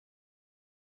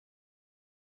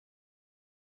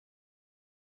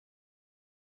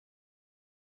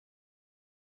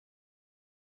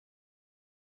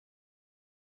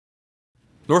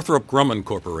Northrop Grumman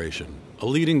Corporation, a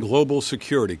leading global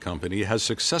security company, has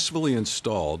successfully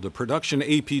installed the production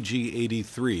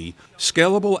APG-83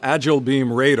 Scalable Agile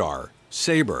Beam Radar,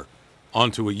 SABR,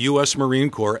 onto a U.S.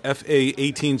 Marine Corps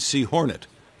FA-18C Hornet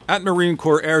at Marine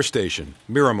Corps Air Station,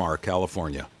 Miramar,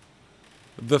 California.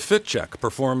 The fit check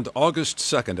performed August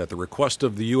 2nd at the request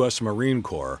of the U.S. Marine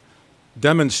Corps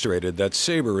demonstrated that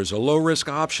SABR is a low-risk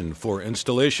option for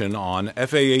installation on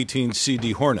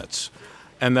FA-18C Hornets,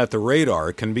 and that the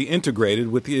radar can be integrated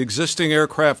with the existing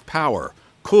aircraft power,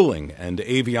 cooling, and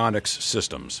avionics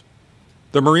systems.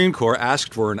 The Marine Corps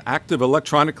asked for an active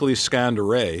electronically scanned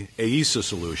array, AESA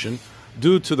solution,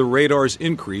 due to the radar's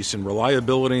increase in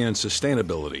reliability and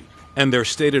sustainability, and their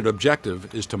stated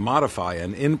objective is to modify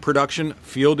an in-production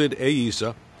fielded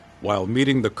AESA while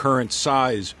meeting the current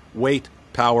size, weight,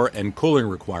 power, and cooling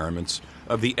requirements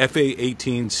of the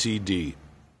FA-18C.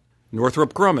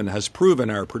 Northrop Grumman has proven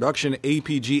our production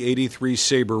APG-83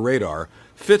 SABR radar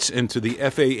fits into the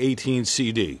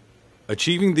FA-18C,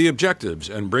 achieving the objectives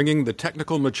and bringing the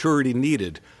technical maturity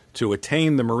needed to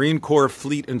attain the Marine Corps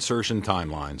fleet insertion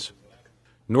timelines.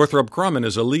 Northrop Grumman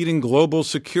is a leading global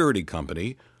security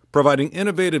company providing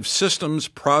innovative systems,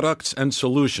 products, and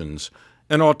solutions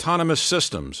in autonomous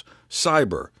systems,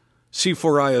 cyber,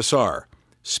 C4ISR,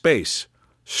 space,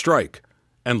 strike,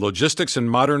 and logistics and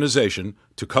modernization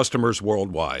to customers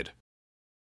worldwide.